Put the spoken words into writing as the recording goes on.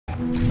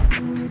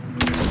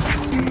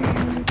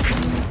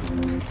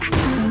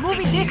Move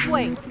it this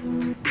way.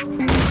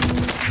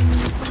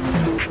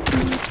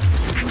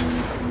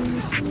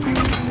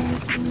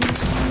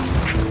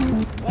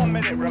 1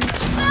 minute remaining.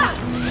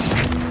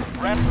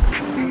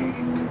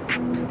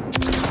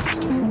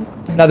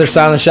 Another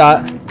silent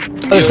shot.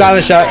 Another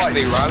silent shot.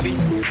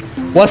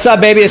 What's up,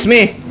 baby? It's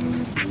me.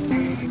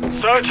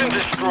 Search and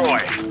destroy.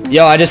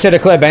 Yo, I just hit a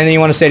clip. Anything you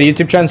want to say to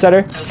YouTube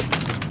trendsetter?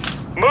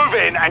 Move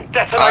in and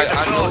detonate the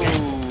target.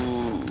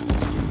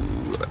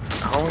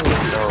 I don't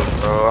know,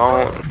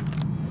 bro.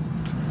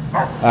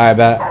 Alright,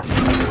 bet.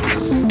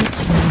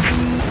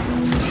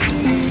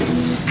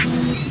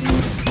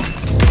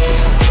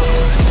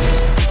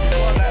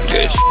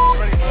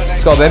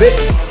 Let's go, baby.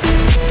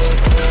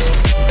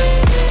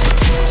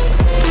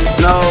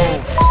 No.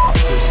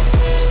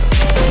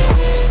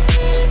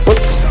 What?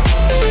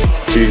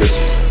 Jesus.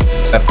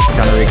 That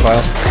kind of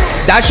recoil.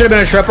 That should have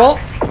been a triple.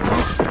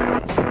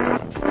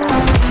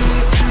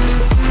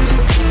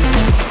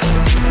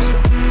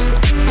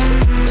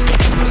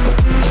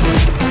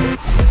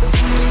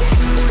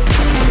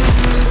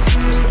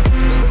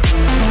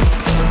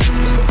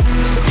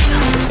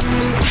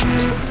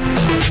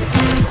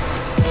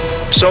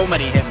 So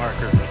many hit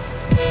markers. I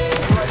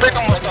think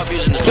I'm gonna stop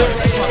using this hit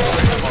marker.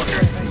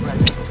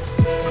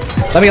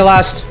 Let me get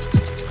last.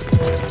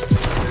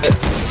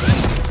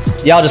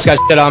 Y'all just got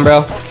shit on,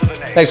 bro.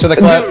 Thanks for the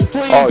clip. Dude,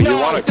 please, oh, you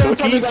want a cookie? Don't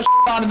tell me you got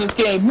shit on in this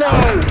game. No!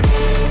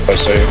 I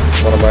say,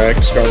 one of my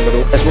ex got in the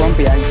middle. This won't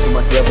be angst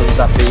like the other was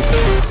that beat.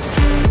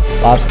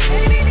 Lost.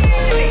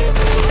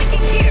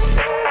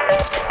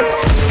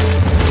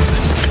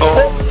 Oh,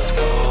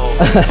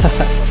 let's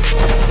go.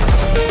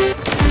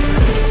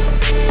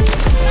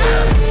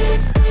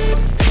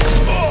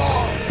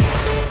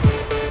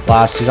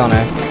 Last, he's on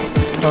A.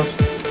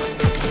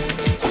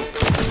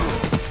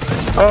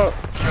 Oh.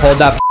 Hold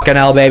that fucking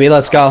L, baby.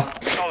 Let's go.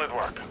 Solid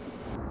work.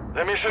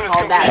 The mission is Hold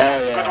complete.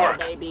 that, Good work.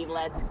 baby.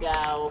 Let's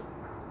go.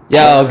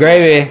 Yo,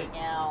 Gravy.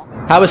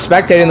 How was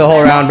spectating the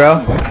whole round,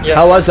 bro?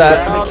 How was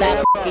that? Hold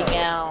that fucking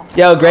L.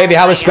 Yo, Gravy,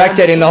 how was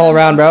spectating the whole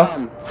round, bro?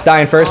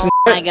 Dying first and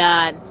Oh my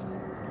god.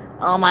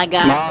 Oh my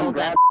god. Mom, Hold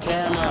grab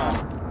that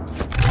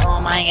L. Oh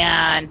my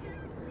god.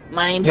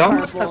 My name's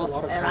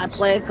Purple, and I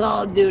play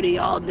Call of Duty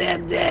all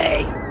damn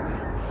day.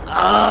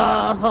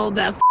 Oh, hold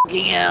that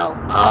fucking L.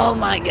 Oh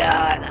my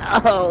god.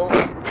 Oh.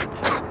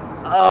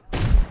 Oh.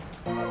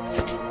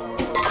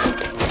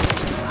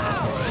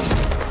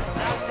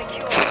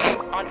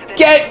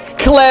 get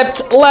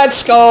clipped.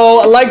 Let's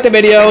go. Like the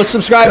video.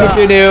 Subscribe if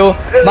you're new.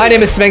 My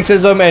name is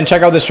Sphinxism, and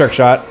check out this trick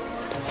shot.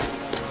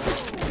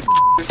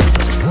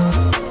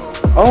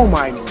 Oh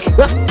my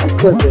god.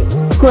 Clip it.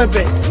 Clip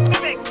it.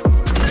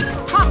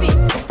 Copy.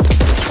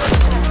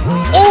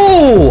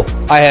 Oh!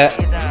 I hit.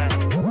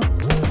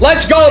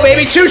 Let's go,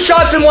 baby. 2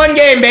 shots in 1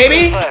 game,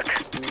 baby.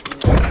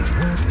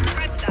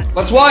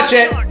 Let's watch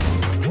it.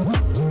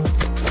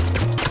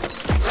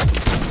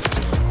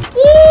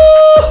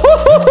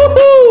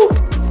 Woo-hoo-hoo-hoo.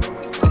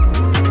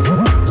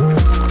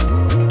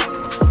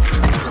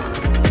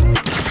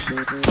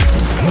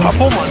 I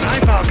pulled my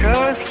knife out,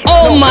 cuz.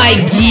 Oh my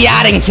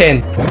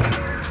Gaddington.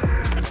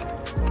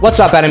 What's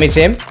up, enemy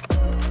team?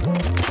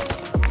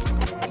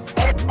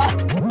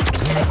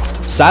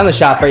 Silent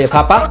shot for you,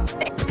 Papa.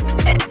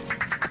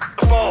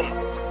 Bomb.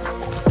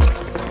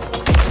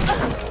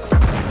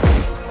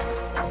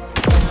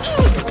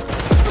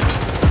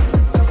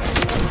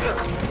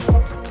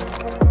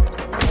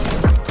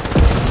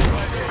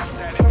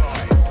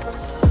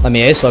 Let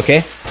me ace,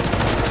 okay?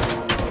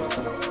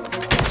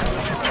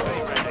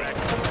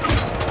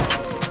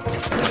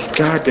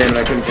 God damn it,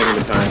 I couldn't think of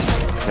the time.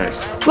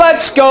 Nice.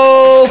 Let's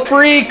go!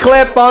 Free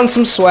clip on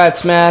some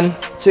sweats, man.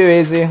 Too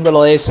easy.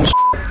 Little ace and shit.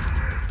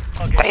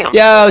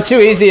 Yo, too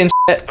easy and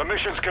shit. The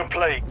mission's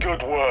complete.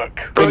 Good work.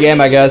 Good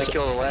game, I guess.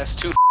 Kill the last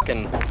 2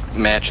 fucking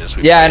matches.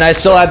 Yeah, and I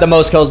still had the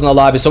most kills in the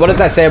lobby. So what does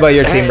that say about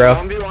your team,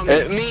 bro?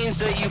 It means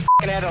that you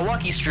fucking had a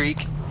lucky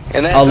streak.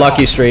 And that's A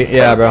lucky streak.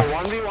 Yeah, bro.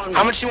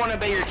 How much you want to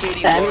bet your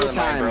KD lower than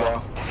mine,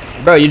 bro?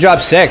 Bro, you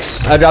dropped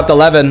 6. I dropped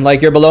 11.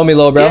 Like, you're below me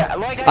low, bro. Yeah,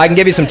 like I can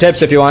give you some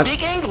tips if you want.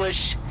 Speak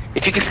English.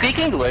 If you can speak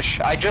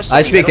English,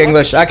 I speak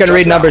English. I can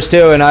read numbers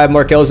too, and I have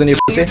more kills than you,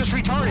 pussy. You're just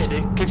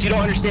retarded, because you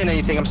don't understand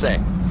anything I'm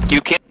saying.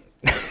 You can't.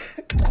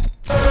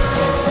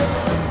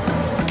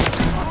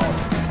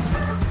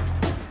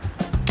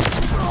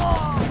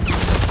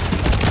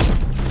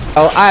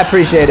 Oh, I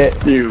appreciate it.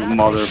 You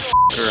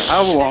motherfucker.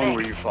 How long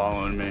were you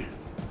following me?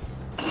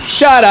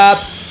 Shut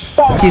up.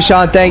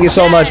 Keyshawn, thank you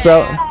so much,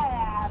 bro.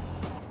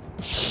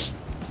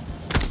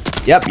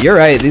 Yep, you're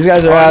right. These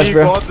guys are ass, He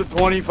bro. bought the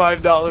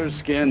 $25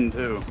 skin,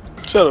 too.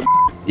 Shut up.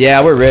 Yeah,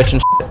 we're rich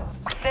and shit.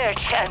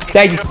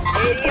 Thank you.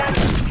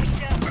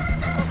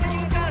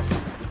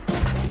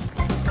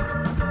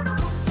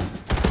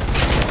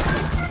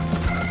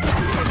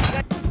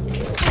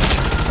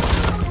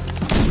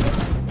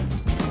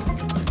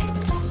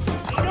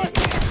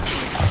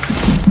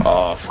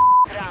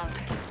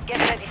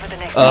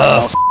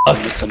 Oh,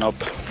 listen up.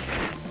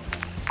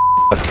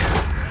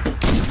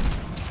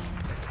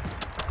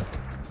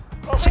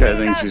 This guy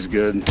thinks he's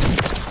good.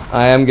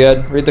 I am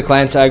good. Read the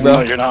clan tag, No,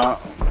 bro. you're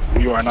not.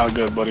 You are not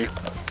good, buddy.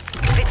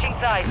 Switching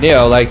sides.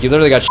 Neo, like, you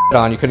literally got shit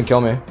on. You couldn't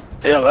kill me.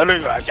 Yeah, let me.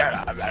 Search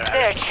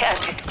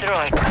and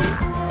destroy.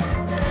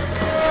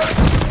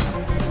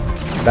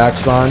 Back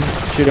spawn.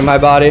 Shooting my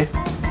body.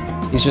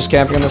 He's just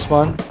camping in the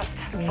spawn.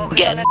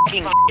 Get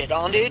fucking shit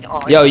on, dude.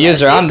 Oh, Yo,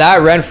 user, I'm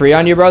that rent-free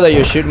on you, bro, that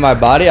you're shooting my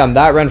body. I'm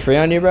that rent-free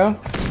on you, bro.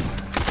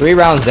 3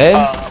 rounds in?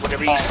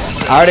 Whatever you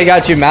I already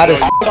got you mad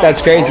as f.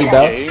 That's crazy,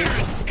 bro.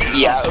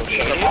 Yeah,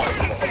 okay.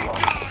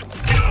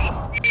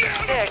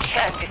 Search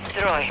and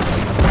destroy.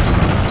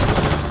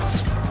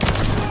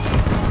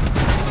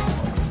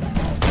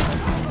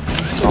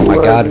 Oh my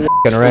god,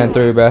 f***ing ran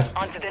through, bro.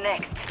 On to the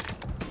next.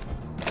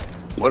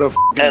 What a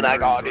And I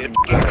got it.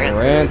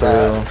 Ran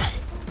through.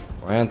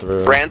 Ran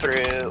through. Ran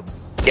through.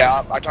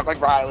 Yeah, I talk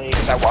like Riley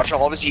because I watch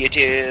all of his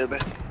YouTube.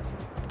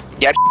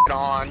 Get shit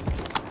on.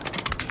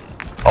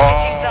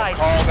 Oh,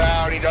 called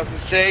out. He doesn't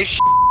say shit.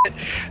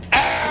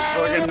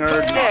 fucking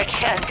nerd.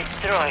 Search and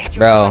destroy.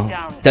 Bro,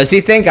 does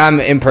he think I'm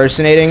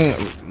impersonating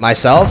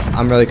myself?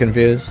 I'm really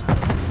confused.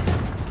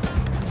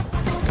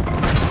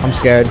 I'm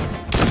scared.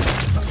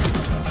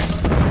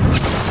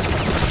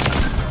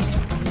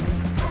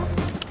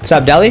 What's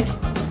up, Deli?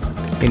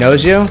 He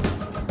knows you?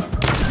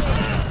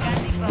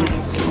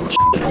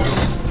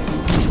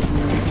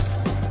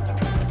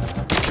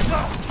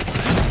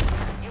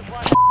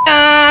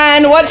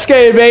 And what's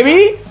good,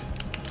 baby?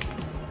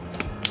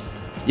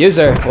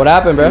 User, what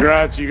happened, bro?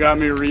 Congrats, you got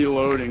me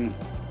reloading.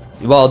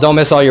 Well, don't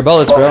miss all your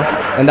bullets, bro.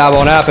 And that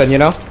won't happen, you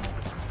know?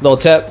 Little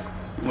tip.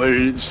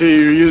 Well, see,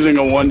 you're using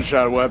a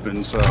one-shot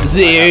weapon, so.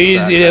 See,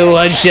 you're using a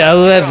one-shot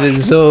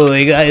weapon, so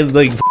like, I'm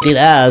like fucking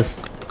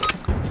ass.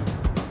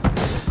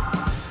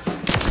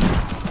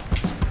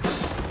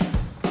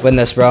 Win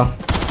this, bro.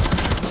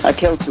 I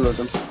killed 2 of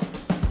them.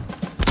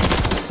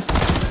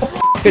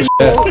 Good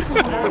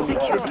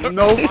shit.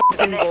 No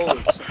fucking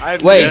bullets.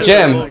 Wait,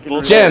 Jim,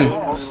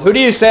 who do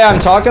you say I'm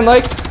talking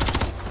like?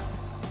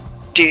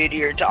 Dude,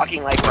 you're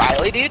talking like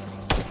Riley, dude.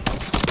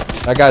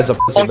 That guy's a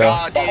pussy, Oh bro.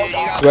 god, dude. You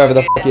got Whoever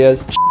the fuck he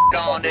is. shit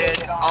on,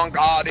 dude. On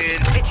god,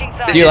 dude. Switching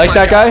sides. Do you like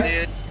that guy?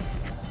 Dude.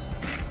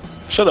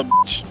 Shut up,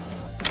 bitch.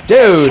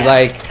 Dude,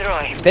 like,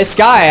 Destroy. this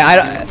guy,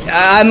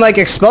 I'm like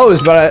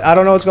exposed, but I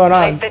don't know what's going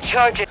on. Like the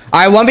charges.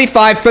 Alright,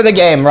 1v5 for the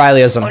game,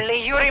 rileyizm.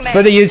 Only you remain.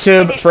 For the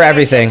YouTube, for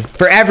everything.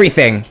 For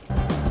everything.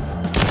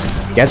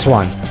 Gets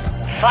one.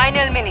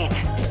 Final minute.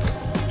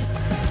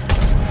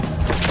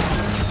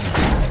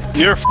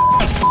 You're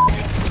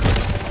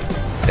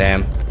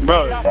Damn.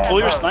 bro, pull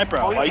your sniper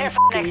out. Why are you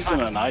fucking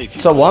using a knife?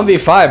 It's a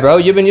 1v5, bro.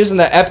 You've been using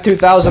the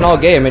F2000 all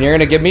game, and you're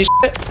gonna give me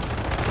shit?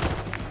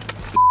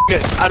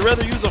 I'd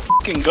rather use a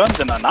fucking gun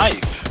than a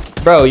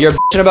knife. Bro, you're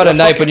bitching about a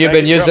knife when you've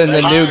been using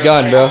the new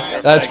gun, bro.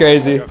 That's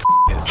crazy.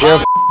 You're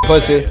a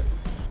pussy.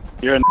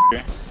 You're a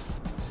nigger.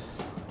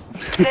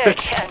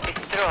 Search and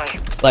destroy.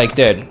 Like,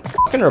 dude,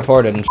 fucking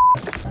reported and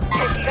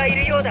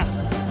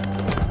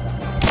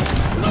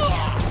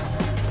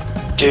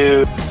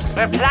Dude.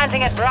 We're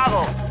planting at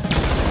Bravo.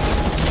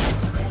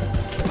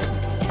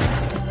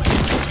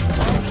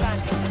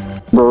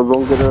 Bro,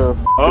 don't get a...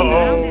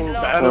 Uh-oh.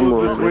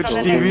 Battle of the Twitch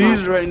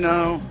TVs right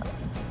now.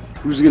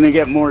 Who's gonna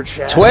get more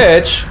chat?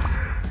 Twitch?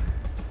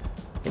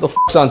 Who the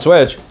fuck's on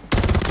Twitch?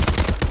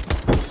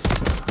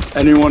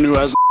 Anyone who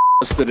hasn't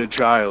molested a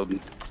child.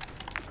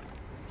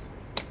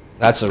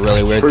 That's a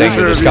really weird Pretty thing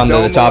sure to just if you come to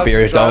the don't top of your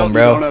molest a child, dome, You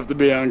bro. don't have to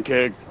be on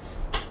kick.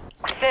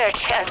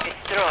 Search and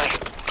destroy.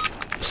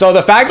 So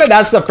the fact that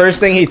that's the first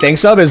thing he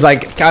thinks of is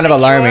like kind of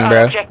alarming,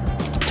 bro.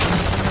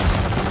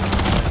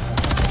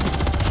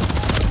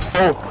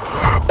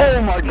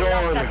 Oh my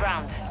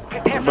god.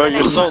 Bro,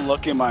 you're so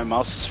lucky my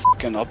mouse is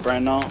fucking up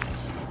right now.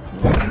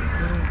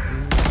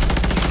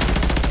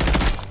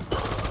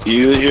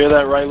 You hear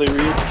that, Riley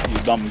Reed?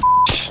 You dumb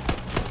bitch.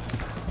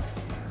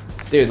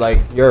 Dude, like,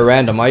 you're a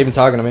random. Why are you even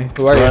talking to me?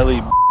 Who are you? Riley,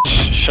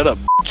 bitch. Shut up,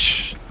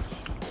 bitch.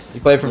 You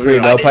play for free,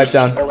 bro. Pipe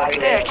down.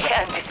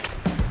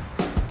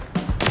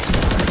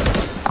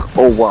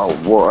 Oh wow,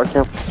 whoa, I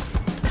can't...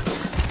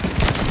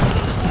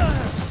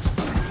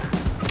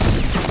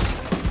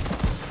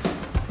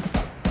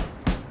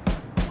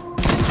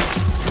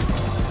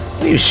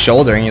 What are you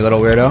shouldering, you little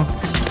weirdo?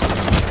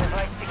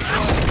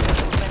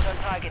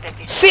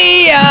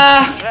 See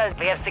ya!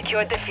 We have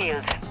secured the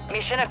field.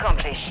 Mission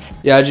accomplished.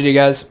 Yeah, GG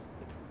guys.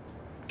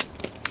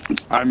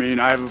 I mean,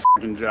 I have a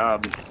fucking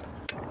job.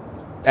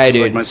 Hey, It's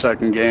like dude. my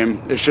second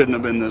game. It shouldn't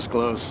have been this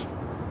close.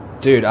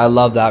 Dude, I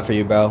love that for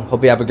you, bro.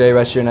 Hope you have a great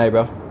rest of your night,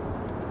 bro.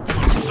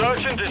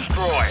 Search and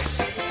destroy.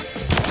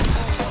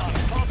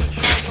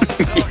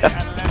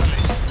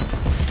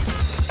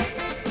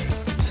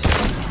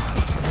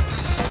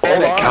 Oh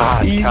my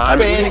god, he's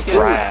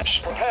panicking.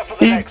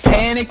 He's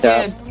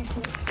panicking.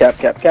 Cap.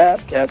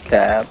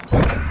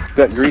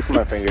 Got grease in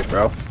my fingers,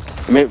 bro.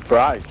 I made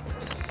fried.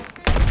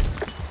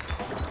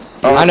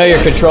 I know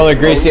your controller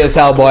greasy as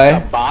hell,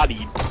 boy.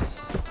 Body.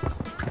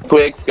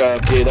 Quick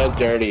scope, dude, that's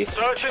dirty.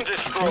 Search and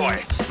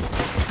destroy.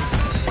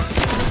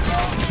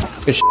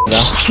 Good shit,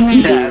 though.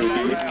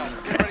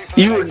 Ready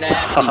You were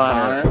nasty,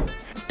 Connor.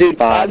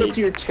 Dude, add it to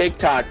your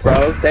TikTok,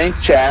 bro.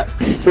 Thanks, chat,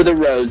 for the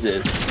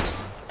roses.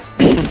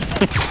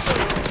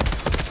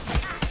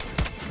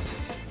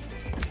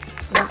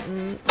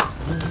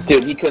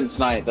 Dude, he couldn't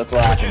snipe. That's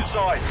what happened.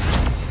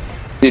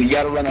 Dude, you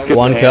gotta run over.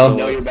 One kill. You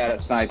know you're bad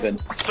at sniping.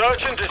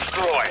 Search and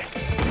destroy.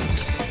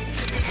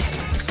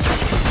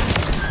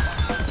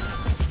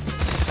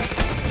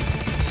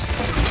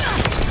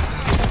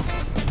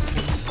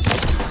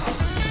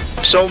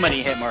 So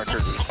many hit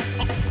markers.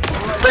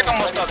 Think I'm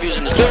gonna stop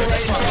using this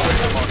hit marker.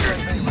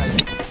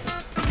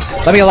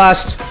 Let me get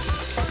last.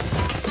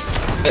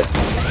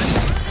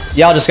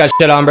 Y'all just got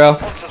shit on, bro.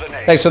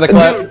 Thanks for the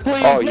clip. Dude,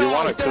 please, Oh, you no,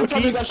 want a don't tell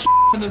me cookie? that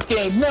in this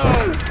game.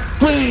 No,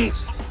 please,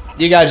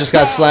 You guys just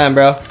got slammed,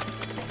 bro.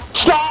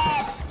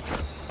 stop.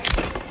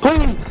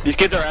 Please, These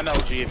kids are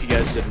MLG if you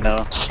guys didn't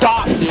know.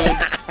 stop, dude.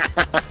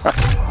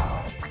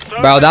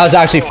 Bro, that was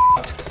actually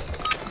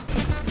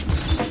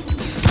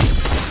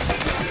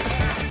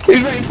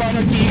He's ready for our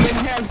team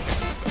in here.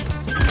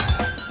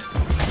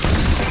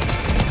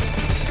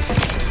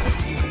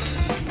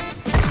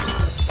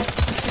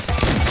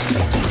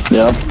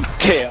 Yep.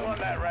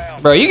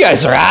 Damn. Bro, you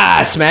guys are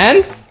ass, man.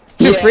 It's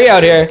too free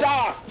out here.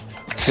 Stop.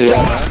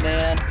 Stop,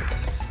 man.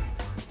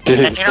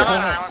 Dude.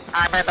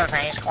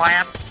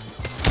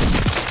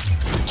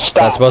 Stop,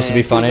 That's supposed to be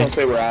man. Please funny. Don't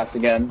say we're ass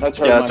again. That's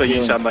hurt Yeah, my that's what you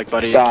feelings. sound like,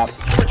 buddy. Stop.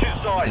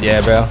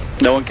 Yeah, bro.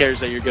 No one cares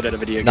that you're good at a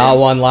video game. Not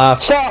one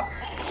laugh. Stop.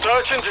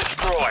 Search and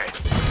destroy.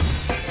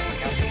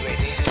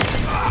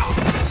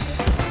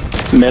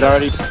 Mid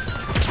already.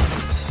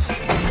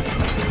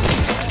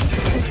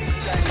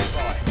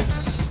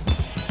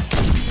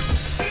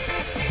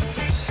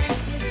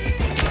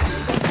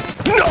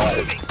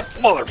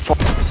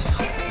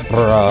 Motherfucker.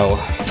 Bro.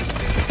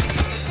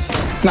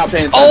 Not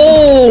paying attention.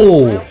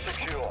 Oh!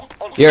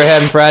 You're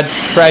him, Fred.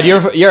 Fred,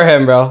 you're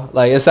him, bro.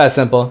 Like, it's that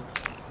simple.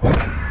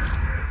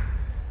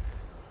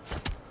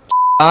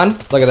 On.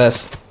 Look at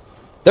this.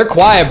 They're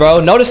quiet, bro.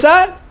 Notice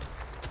that?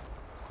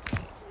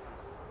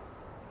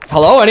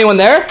 Hello? Anyone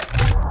there?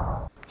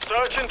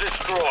 Search and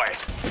destroy.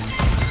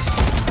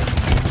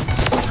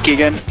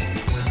 Keegan.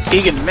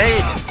 Keegan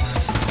made.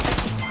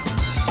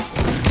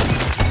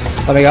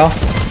 Let me go.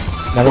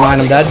 Never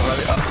mind, I'm dead.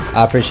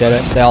 I appreciate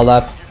it. They all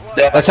left.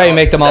 That's how you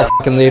make them all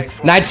fucking leave.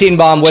 19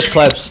 bomb with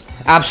clips.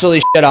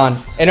 Absolutely shit on.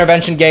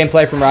 Intervention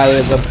gameplay from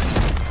rileyizm.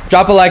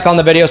 Drop a like on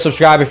the video.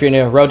 Subscribe if you're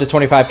new. Road to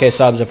 25k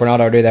subs if we're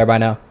not already there by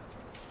now.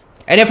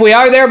 And if we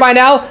are there by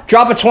now,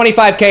 drop a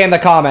 25k in the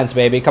comments,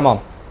 baby. Come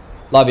on.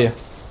 Love you.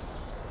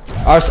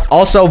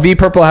 Also, V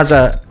Purple has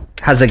a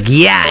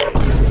gyat.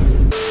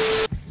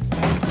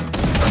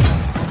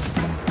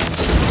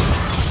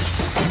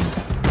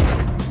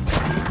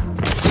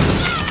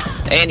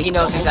 And he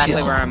knows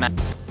exactly where I'm at.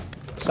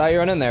 Saw you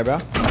running there, bro.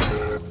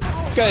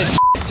 Good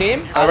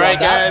team. All right,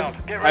 guys.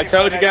 I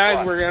told you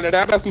guys we're gonna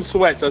have some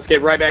sweat, so let's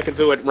get right back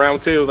into it. Round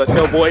 2. Let's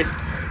go, boys.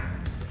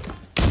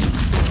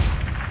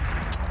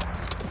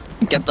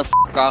 Get the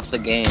f off the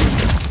game.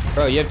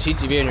 Bro, you have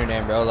TTV in your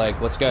name, bro. Like,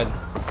 what's good?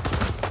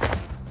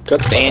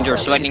 And you're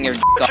sweating your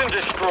Search and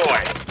destroy.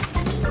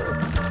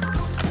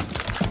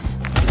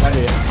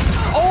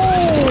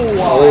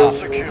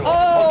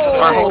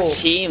 Our whole Oh!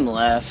 team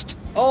left.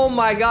 Oh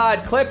my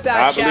God! Clip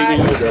that, I believe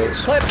in you, chat.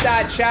 guys. Clip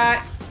that,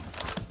 chat.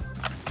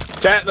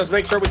 Chat, let's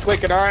make sure we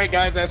click it. All right,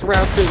 guys, that's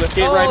round 2. Let's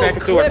get right back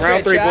into clip it. Round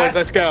it, 3, chat. boys.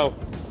 Let's go.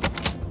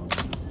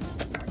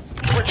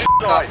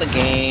 Off the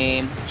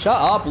game. Shut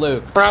up,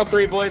 Luke. Round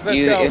 3, boys.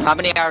 Let's go. How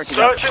many hours you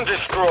got? Search and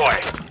destroy.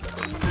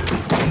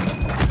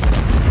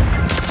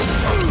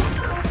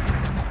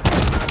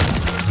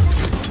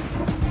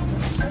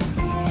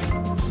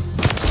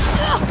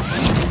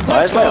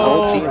 Why is my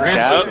whole team Boys,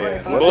 chat?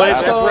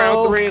 that's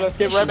round 3. Let's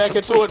get right back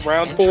into it.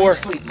 Round 4.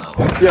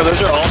 Yeah,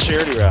 those are all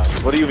charity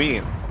rounds. What do you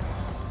mean?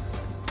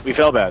 We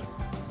felt bad.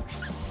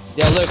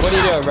 Yo, Luke, what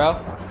are you doing, bro?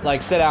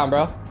 Like, sit down,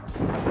 bro.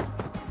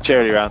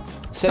 Charity rounds.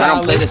 Sit I down,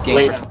 don't play Luke. this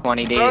game for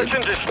 20 days. Search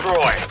and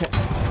destroy.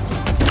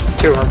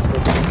 2 rounds.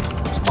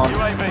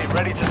 UAV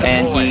ready to deploy.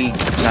 And he...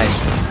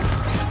 Nice.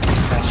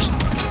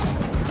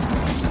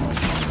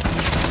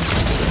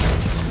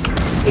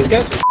 These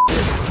guys are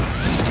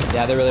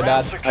Yeah, they're really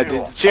bad. I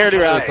did. Charity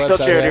rounds. Clips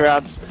Still over charity there.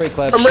 rounds. Free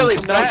clips. I'm really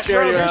No not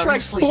charity There's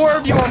rounds. like 4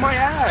 of you on my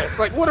ass.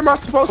 Like, what am I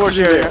supposed to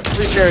do?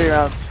 3 charity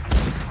rounds.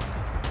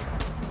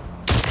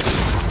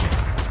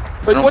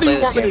 Like, don't what do play you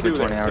this want me to game do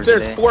for then? 20 If hours a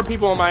there's day. 4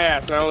 people on my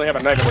ass and I only have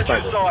a negative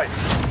sniper, Side.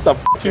 what the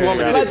f you want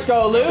me to do? Let's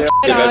go, Luke. Get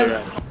Sit better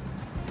on. at.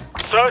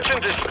 Search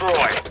and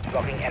destroy.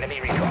 Blocking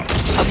enemy recon.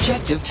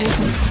 Objective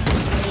taken.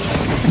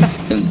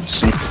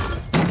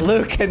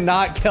 Luke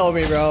cannot kill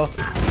me, bro.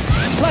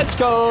 Let's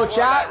go,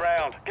 chat.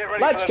 Round. Get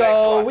ready Let's for the next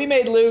go. one. We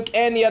made Luke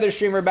and the other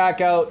streamer back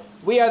out.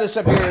 We are the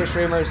superior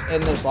streamers in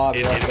this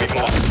lobby. Let's go,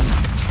 chat.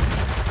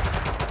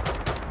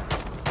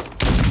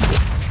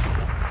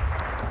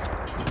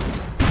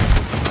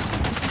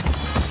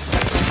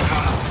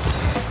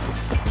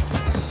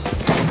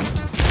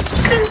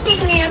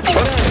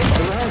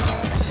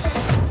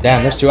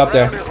 Damn, there's 2 up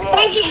there.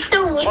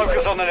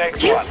 Focus on the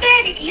next one.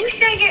 You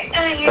said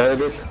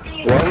your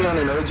Why are we on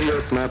an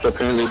OGS map?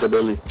 Apparently the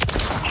Billy.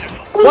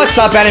 What's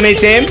up, enemy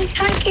team?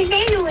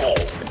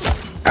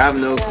 I have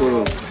no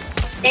clue.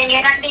 Then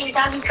you're not being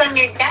talking from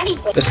your daddy.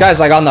 This guy's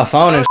like on the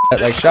phone and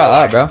shit. Like, shut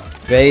up, bro.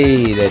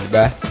 Faded,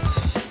 bro.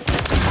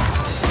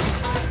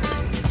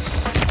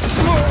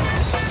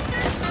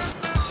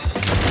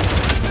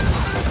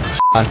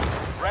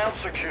 Round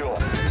secure.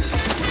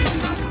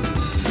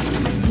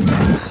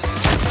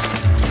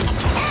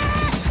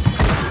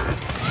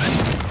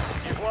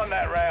 You've won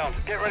that round.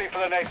 Get ready for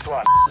the next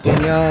one.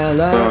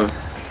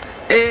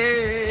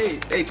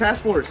 Hey,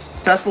 task force.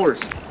 Task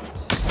force.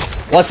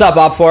 What's up,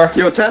 Op4?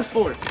 Yo, task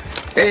force.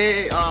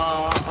 Hey, you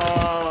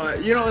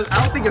know, I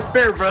don't think it's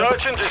fair, bro.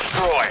 Search and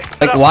destroy.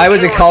 Like, why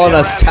was he calling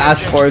us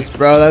task force,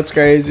 bro? That's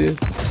crazy.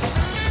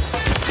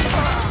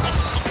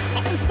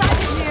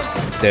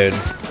 Dude.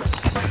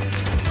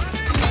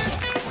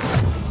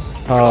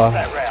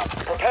 That round.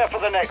 Prepare for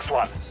the next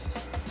one.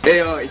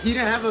 Hey, he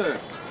didn't have a...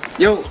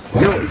 Yo,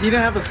 he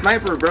didn't have a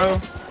sniper, bro.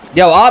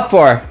 Yo,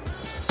 Op4.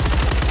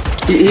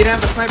 He didn't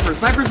have a sniper.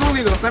 Sniper's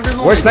only, though. Sniper's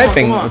only. We're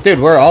sniping. Come on. Dude,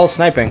 we're all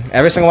sniping.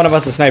 Every single one of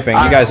us is sniping.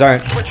 You guys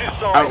aren't.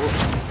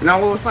 No,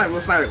 we'll snipe.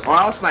 Oh,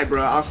 I'll snipe,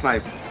 bro. I'll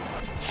snipe.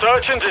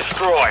 Search and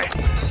destroy.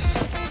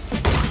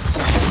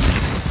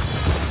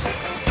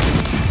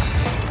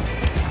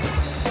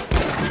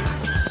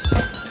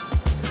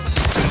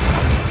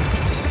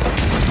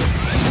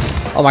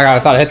 Oh my god, I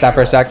thought I hit that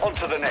for a sec. On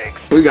to the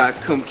next. We got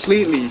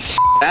completely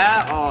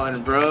that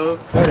on, bro.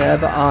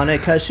 Whatever on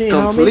it, cause she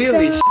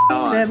completely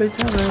on. Every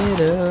time I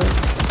hit her.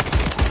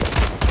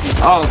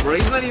 Oh, bro,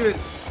 he's not even...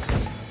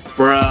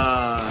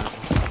 Bruh.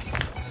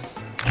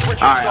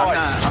 Alright,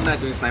 I'm not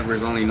doing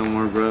snipers only no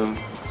more, bro.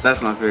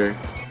 That's not fair.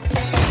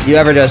 You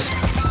ever just...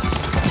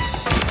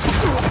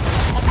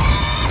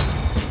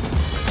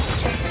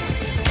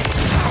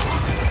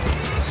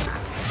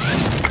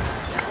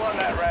 Won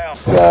that round.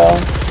 So...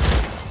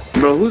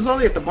 Bro, who's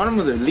only at the bottom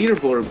of the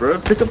leaderboard, bro?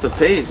 Pick up the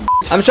pace.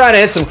 I'm trying to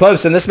hit some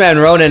clips, and this man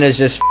Ronan is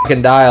just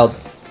fucking dialed.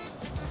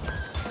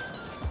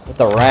 With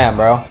the ram,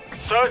 bro.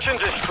 Search and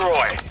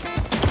destroy.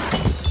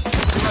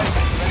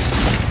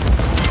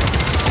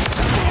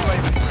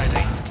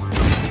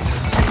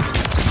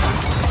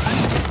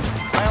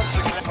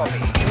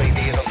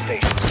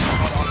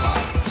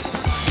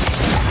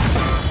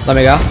 Let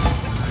me go.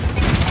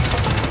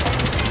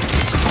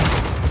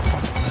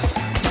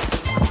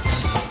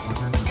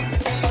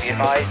 Be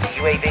advised,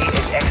 UAV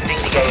is exiting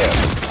the AO.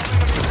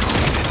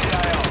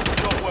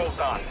 Job well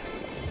done.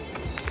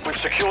 We've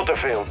secured the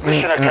field.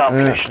 Mission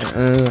accomplished.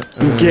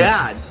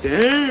 God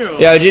damn.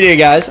 Yo, GG,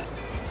 guys.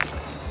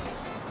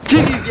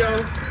 GG's,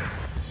 yo.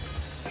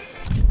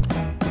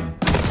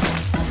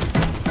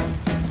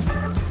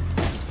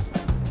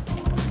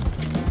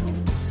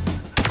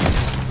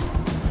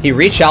 He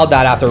re-shelled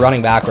that after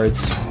running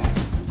backwards.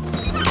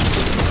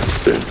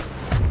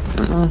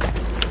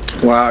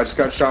 Wow, I just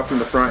got shot from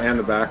the front and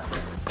the back.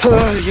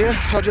 Yeah,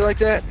 how'd you like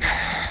that?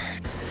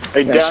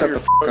 Hey, Yeah, down shut your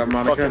the fuck up,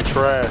 Monica. fucking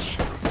trash.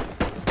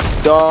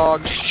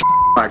 Dog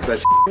Max,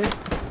 that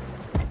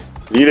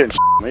You didn't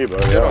me,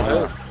 buddy. I don't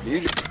know.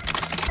 You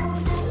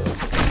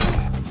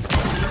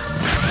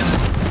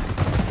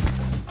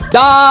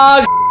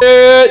Dog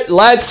shit.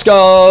 Let's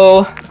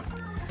go.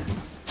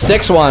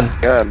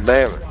 6-1. God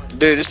damn it.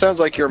 Dude, it sounds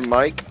like your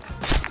mic.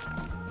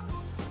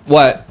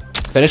 What?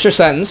 Finish your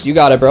sentence. You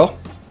got it, bro.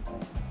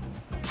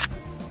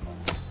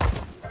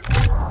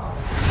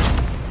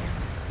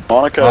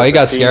 Monica, Oh, he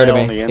got scared of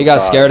me. He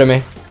got scared of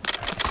me.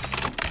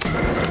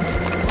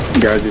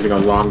 You guys using a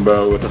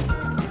longbow with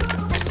a...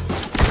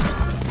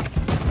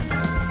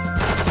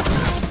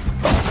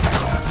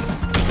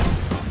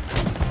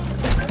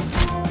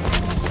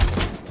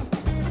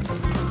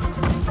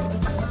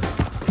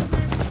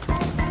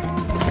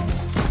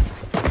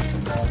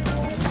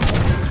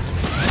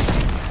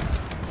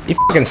 You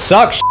fucking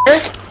suck,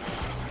 shit.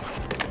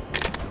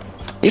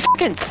 You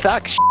fucking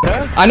suck, shit.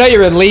 I know you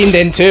were leaned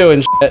in too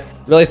and shit.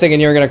 Really thinking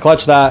you were gonna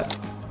clutch that.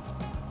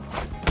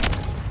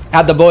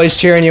 Had the boys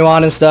cheering you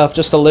on and stuff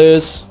just to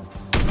lose.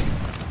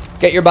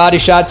 Get your body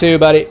shot too,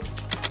 buddy.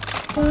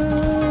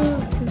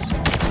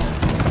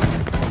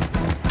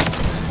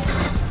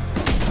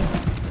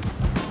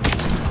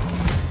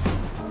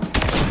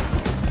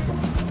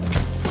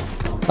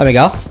 Let me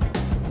go.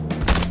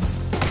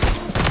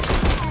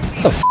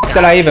 What the fuck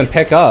did I even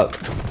pick up?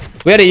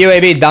 We had a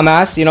UAV,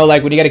 dumbass. You know,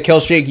 like when you get a kill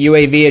streak,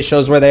 UAV, it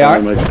shows where they are.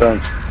 That makes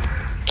sense.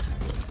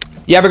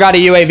 You ever got a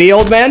UAV,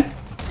 old man?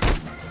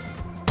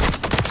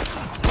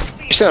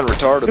 You sound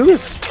retarded. Who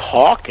is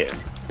talking?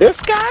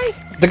 This guy?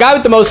 The guy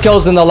with the most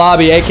kills in the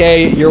lobby,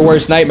 aka your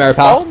worst nightmare,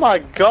 pal. Oh my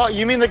god,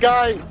 you mean the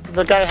guy...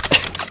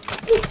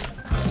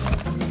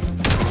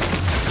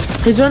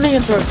 He's running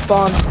into our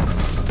spawn.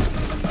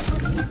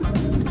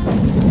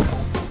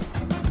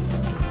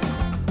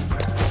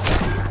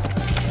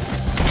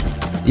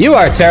 You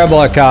are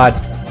terrible at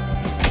COD.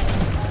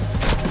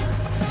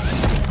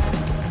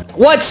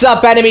 What's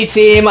up, enemy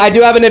team? I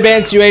do have an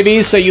advanced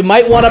UAV, so you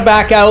might want to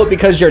back out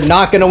because you're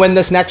not going to win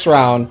this next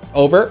round.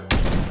 Over.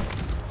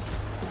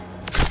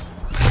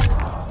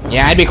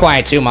 Yeah, I'd be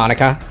quiet too,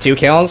 Monica. 2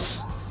 kills?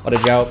 What a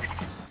joke.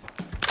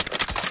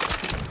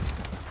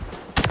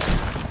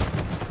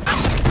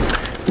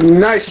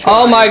 Nice try.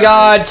 Oh my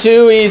god,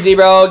 too easy,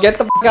 bro. Get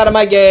the fuck out of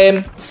my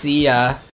game. See ya.